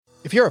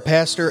If you're a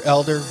pastor,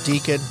 elder,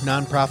 deacon,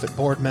 nonprofit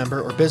board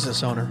member, or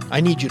business owner,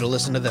 I need you to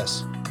listen to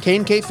this.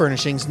 K&K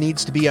Furnishings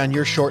needs to be on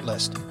your short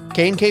list.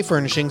 K&K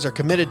Furnishings are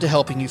committed to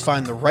helping you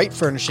find the right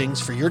furnishings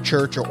for your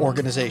church or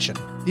organization.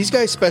 These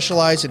guys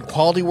specialize in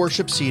quality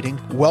worship seating,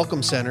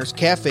 welcome centers,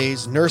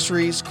 cafes,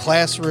 nurseries,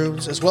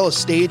 classrooms, as well as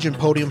stage and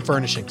podium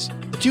furnishings.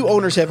 The two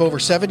owners have over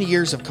 70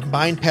 years of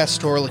combined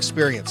pastoral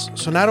experience,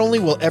 so not only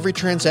will every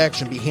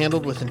transaction be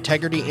handled with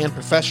integrity and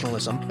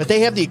professionalism, but they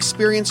have the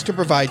experience to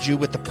provide you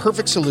with the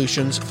perfect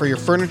solutions for your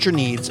furniture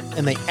needs,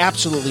 and they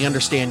absolutely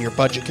understand your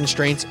budget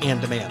constraints and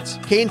demands.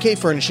 K&K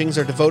Furnishings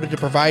are devoted to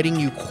providing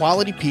you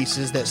quality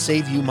pieces that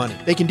save you money.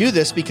 They can do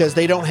this because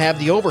they don't have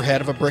the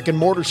overhead of a brick and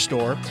mortar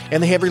store,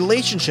 and they have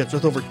relationships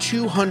with over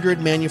 200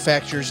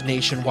 manufacturers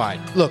nationwide.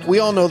 Look, we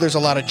all know there's a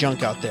lot of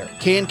junk out there.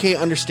 K&K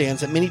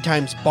understands that many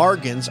times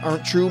bargains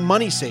aren't true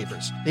money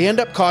savers. They end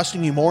up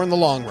costing you more in the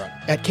long run.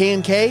 At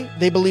K&K,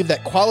 they believe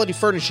that quality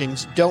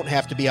furnishings don't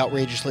have to be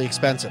outrageously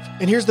expensive.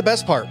 And here's the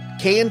best part.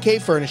 K&K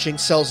Furnishing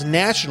sells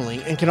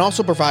nationally and can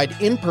also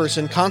provide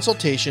in-person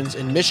consultations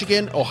in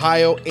Michigan,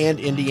 Ohio, and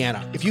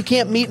Indiana. If you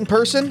can't meet in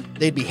person,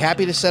 they'd be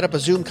happy to set up a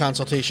Zoom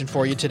consultation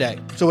for you today.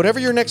 So whatever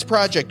your next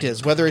project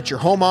is, whether it's your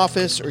home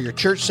office or your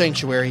church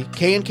sanctuary,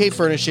 K&K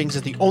Furnishings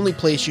is the only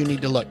place you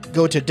need to look.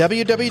 Go to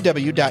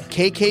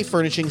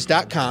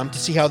www.kkfurnishings.com to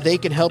see how they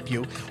can help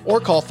you,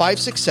 or call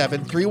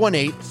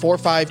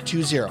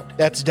 567-318-4520.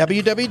 That's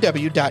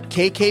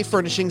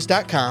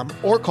www.kkfurnishings.com,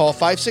 or call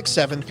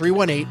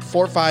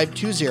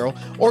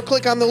 567-318-4520, or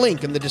click on the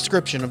link in the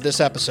description of this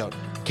episode.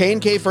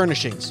 K&K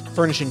Furnishings,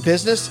 furnishing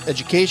business,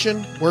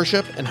 education,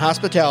 worship, and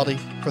hospitality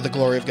for the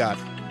glory of God.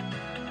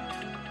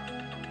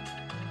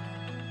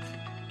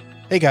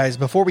 Hey guys,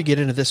 before we get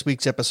into this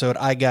week's episode,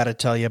 I gotta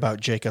tell you about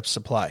Jacobs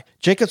Supply.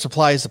 Jacobs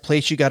Supply is the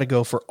place you gotta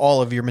go for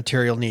all of your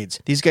material needs.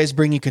 These guys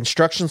bring you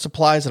construction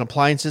supplies and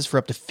appliances for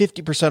up to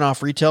 50%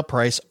 off retail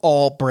price,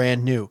 all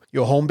brand new.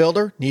 You a home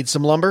builder? Need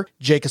some lumber?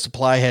 Jacobs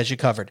Supply has you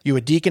covered. You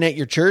a deacon at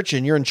your church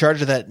and you're in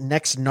charge of that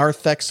next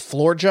Narthex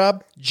floor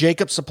job?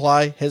 Jacobs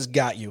Supply has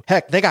got you.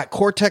 Heck, they got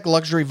Cortec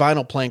luxury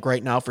vinyl plank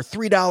right now for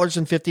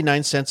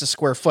 $3.59 a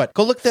square foot.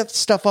 Go look that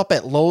stuff up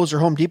at Lowe's or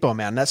Home Depot,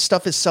 man. That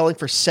stuff is selling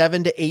for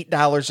 $7 to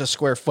 $8 a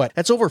square foot.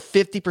 That's over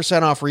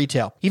 50% off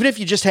retail. Even if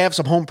you just have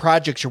some home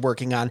projects you're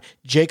working on,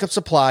 Jacobs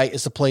Supply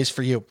is the place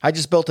for you. I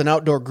just built an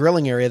outdoor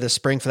grilling area this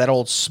spring for that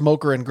old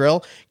smoker and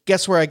grill.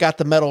 Guess where I got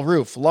the metal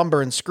roof,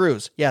 lumber, and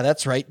screws? Yeah,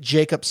 that's right,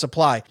 Jacobs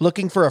Supply.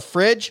 Looking for a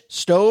fridge,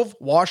 stove,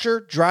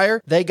 washer,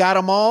 dryer? They got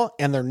them all,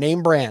 and they're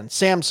name brand.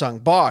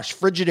 Samsung, Bosch,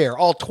 Frigidaire,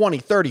 all 20,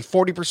 30,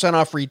 40%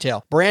 off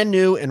retail. Brand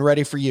new and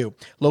ready for you.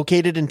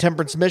 Located in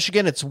Temperance,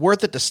 Michigan, it's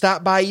worth it to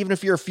stop by even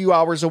if you're a few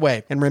hours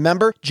away. And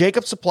remember,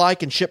 Jacobs Supply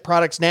can ship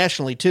products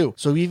nationally too,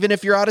 so even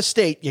if you're out of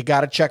state, you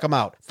gotta check them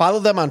out. Follow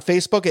them on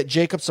Facebook at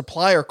Jacobs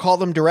Supply or call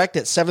them direct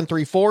at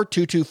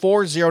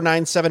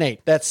 734-224-0978.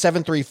 That's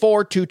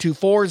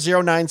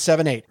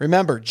 734-224-0978.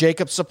 Remember,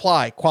 Jacobs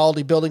Supply,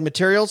 quality building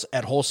materials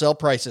at wholesale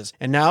prices.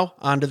 And now,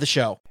 on to the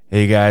show.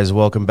 Hey guys,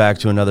 welcome back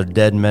to another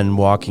Dead Men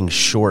Walking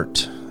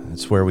Short.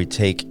 It's where we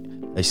take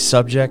a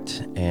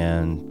subject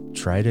and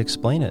try to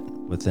explain it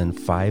within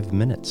 5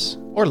 minutes.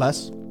 Or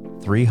less.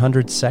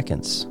 300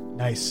 seconds.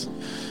 Nice.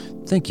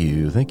 Thank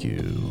you.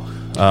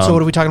 So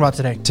what are we talking about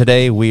today?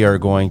 Today we are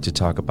going to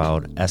talk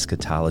about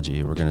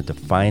eschatology. We're going to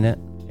define it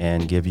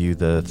and give you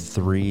the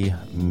 3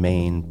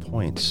 main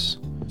points.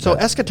 So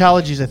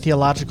eschatology is a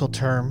theological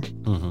term.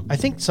 Mm-hmm. I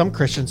think some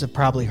Christians have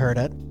probably heard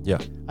it. Yeah.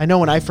 I know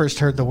when I first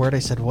heard the word, I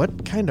said,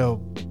 what kind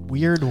of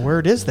weird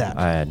word is that?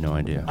 I had no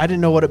idea. I didn't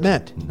know what it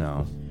meant.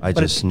 No. I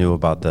just knew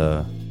about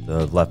the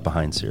Left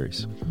Behind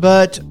series.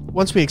 But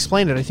once we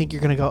explain it, I think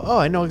you're going to go, oh,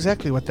 I know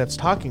exactly what that's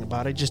talking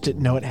about. I just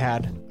didn't know it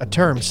had a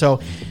term. So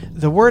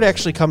the word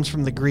actually comes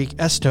from the Greek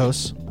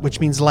estos,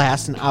 which means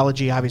last, and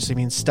ology obviously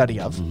means study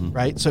of,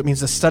 right? So it means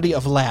the study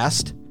of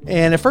last.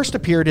 And it first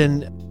appeared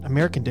in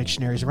American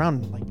dictionaries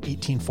around like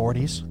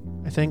 1840s,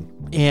 I think.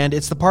 And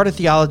it's the part of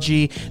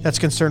theology that's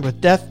concerned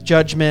with death,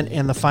 judgment,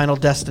 and the final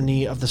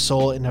destiny of the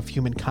soul and of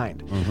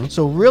humankind. Mm-hmm.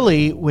 So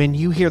really, when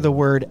you hear the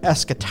word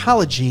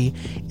eschatology,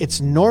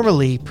 it's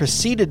normally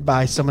preceded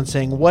by someone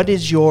saying, what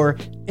is your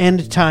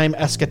end time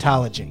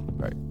eschatology?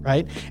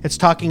 Right? It's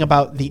talking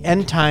about the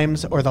end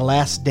times or the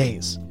last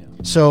days. Yeah.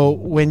 So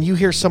when you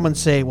hear someone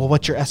say, well,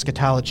 what's your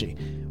eschatology?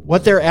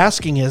 What they're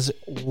asking is,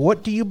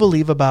 what do you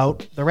believe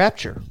about the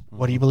rapture?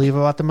 What do you believe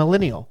about the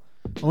millennium?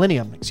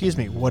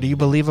 What do you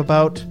believe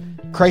about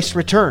Christ's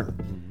return?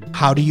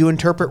 How do you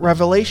interpret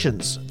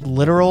Revelations?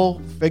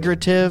 Literal,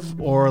 figurative,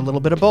 or a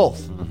little bit of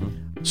both?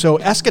 Mm-hmm. So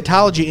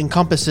eschatology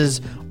encompasses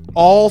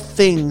all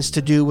things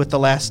to do with the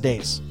last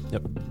days.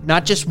 Yep.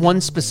 Not just one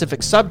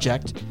specific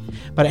subject,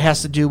 but it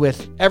has to do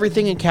with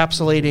everything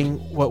encapsulating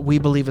what we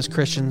believe as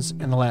Christians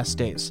in the last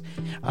days,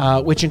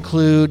 which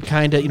include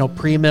kind of,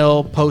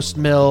 pre-mill,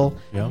 post-mill,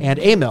 and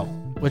a-mill,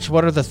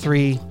 what are the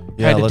 3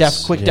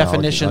 quick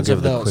definitions I'll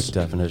of give those? The quick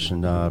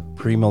definition.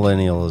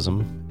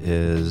 Premillennialism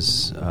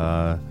is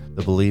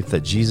the belief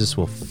that Jesus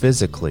will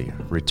physically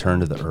return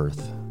to the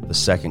earth. the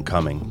second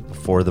coming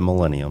before the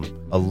millennium,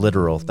 a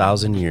literal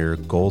 1,000-year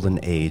golden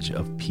age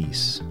of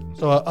peace.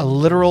 So a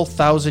literal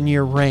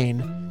 1,000-year reign.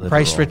 Literal.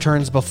 Christ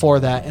returns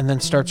before that and then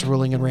starts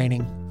ruling and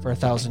reigning for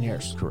 1,000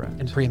 years. Correct.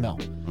 In pre-mill.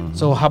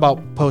 So how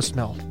about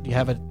post-mill? Do you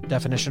have a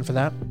definition for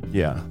that?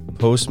 Yeah.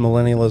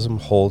 Postmillennialism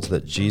holds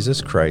that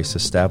Jesus Christ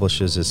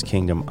establishes his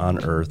kingdom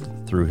on earth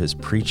through his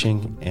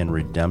preaching and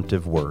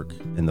redemptive work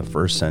in the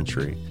first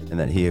century, and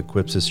that he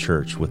equips his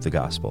church with the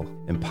gospel,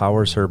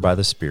 empowers her by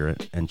the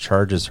Spirit, and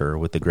charges her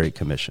with the Great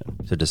Commission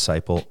to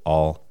disciple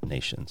all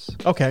nations.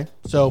 Okay,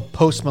 so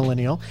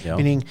post-millennial, Yep.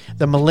 meaning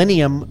the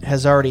millennium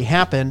has already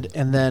happened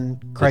and then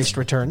Christ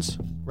returns,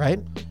 right?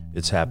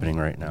 It's happening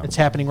right now. It's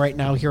happening right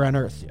now here on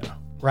earth. Yeah.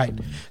 Right.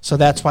 So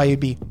that's why you'd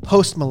be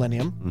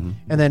post-millennium.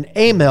 And then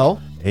amill,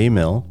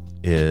 Amill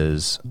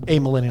is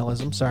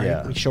amillennialism, sorry,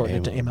 Yeah, we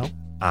shortened it to amill.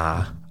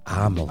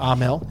 amill.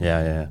 Amill.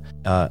 Yeah.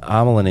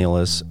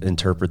 Amillennialists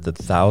interpret the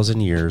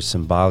 1,000 years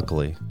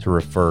symbolically to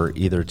refer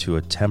either to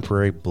a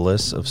temporary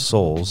bliss of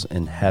souls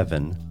in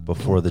heaven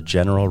before the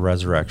general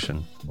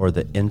resurrection, or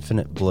the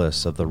infinite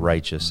bliss of the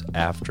righteous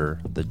after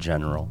the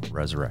general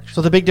resurrection.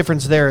 So the big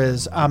difference there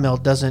is Amill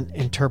doesn't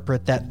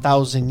interpret that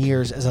 1,000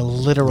 years as a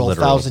literal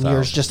 1,000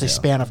 years, just a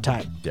span of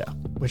time. Yeah.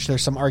 Which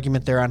there's some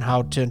argument there on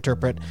how to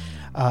interpret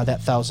that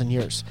 1,000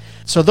 years.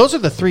 So those are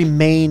the three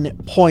main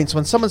points.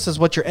 When someone says,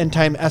 what's your end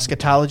time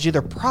eschatology,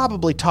 they're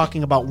probably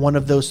talking about one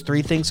of those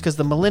three things, because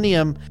the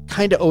millennium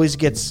kind of always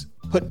gets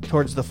put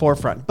towards the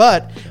forefront.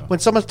 But when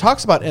someone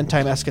talks about end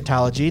time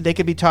eschatology, they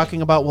could be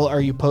talking about, well, are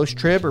you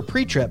post-trib or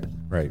pre-trib?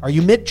 Right. Are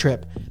you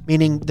mid-trib?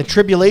 Meaning the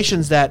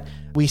tribulations that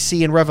we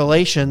see in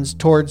Revelations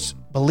towards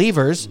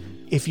believers,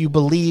 if you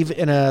believe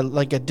in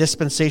a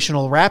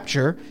dispensational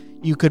rapture,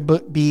 you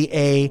could be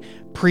a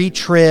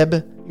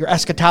pre-trib. Your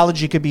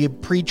eschatology could be a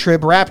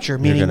pre-trib rapture,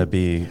 meaning You're going to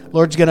be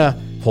Lord's going to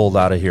pulled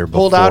out of here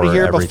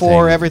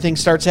before everything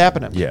starts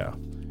happening. Yeah.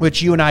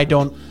 Which you and I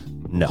don't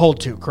hold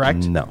to,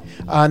 correct? No.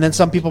 And then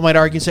some people might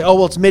argue and say, oh,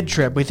 well, it's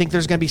mid-trib. We think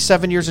there's going to be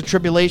 7 years of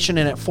tribulation,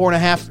 and at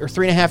 4.5 or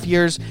 3.5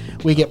 years,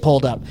 we get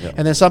pulled up. Yep.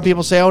 And then some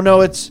people say, oh,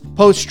 no, it's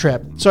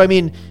post-trib. So, I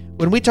mean,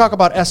 when we talk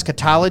about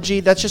eschatology,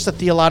 that's just a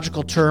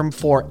theological term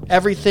for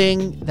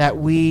everything that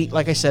we,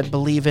 like I said,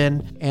 believe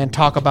in and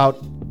talk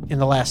about in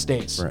the last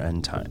days. For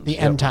end times. The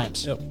end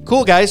times.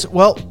 Cool, guys.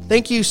 Well,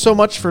 thank you so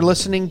much for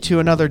listening to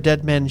another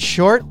Dead Men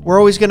Short. We're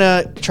always going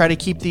to try to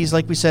keep these,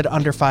 like we said,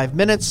 under 5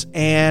 minutes,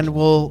 and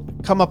we'll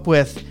come up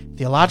with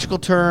theological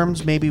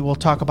terms. Maybe we'll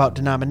talk about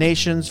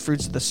denominations,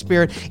 fruits of the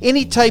Spirit,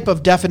 any type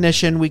of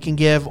definition we can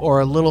give, or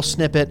a little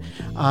snippet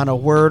on a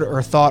word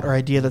or thought or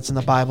idea that's in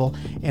the Bible,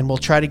 and we'll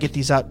try to get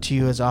these out to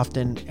you as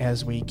often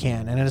as we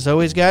can. And as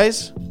always,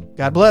 guys,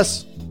 God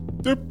bless.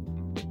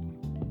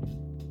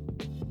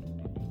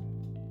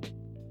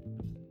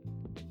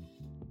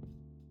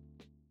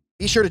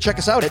 Be sure to check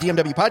us out at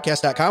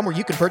dmwpodcast.com, where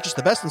you can purchase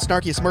the best and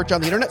snarkiest merch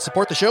on the internet,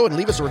 support the show, and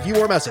leave us a review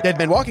or message. Dead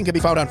Men Walking can be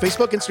found on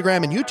Facebook,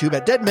 Instagram, and YouTube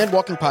at Dead Men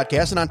Walking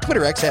Podcast, and on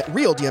Twitter X at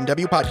Real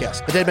DMW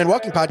Podcast. The Dead Men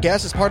Walking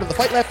Podcast is part of the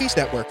Fight Laugh Feast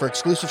Network. For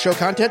exclusive show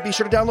content, be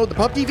sure to download the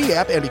Pub TV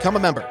app and become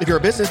a member. If you're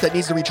a business that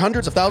needs to reach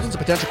hundreds of thousands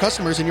of potential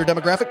customers in your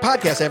demographic,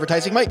 podcast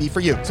advertising might be for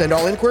you. Send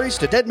all inquiries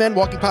to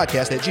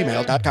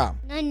deadmenwalkingpodcast@gmail.com.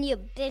 None your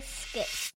biscuits.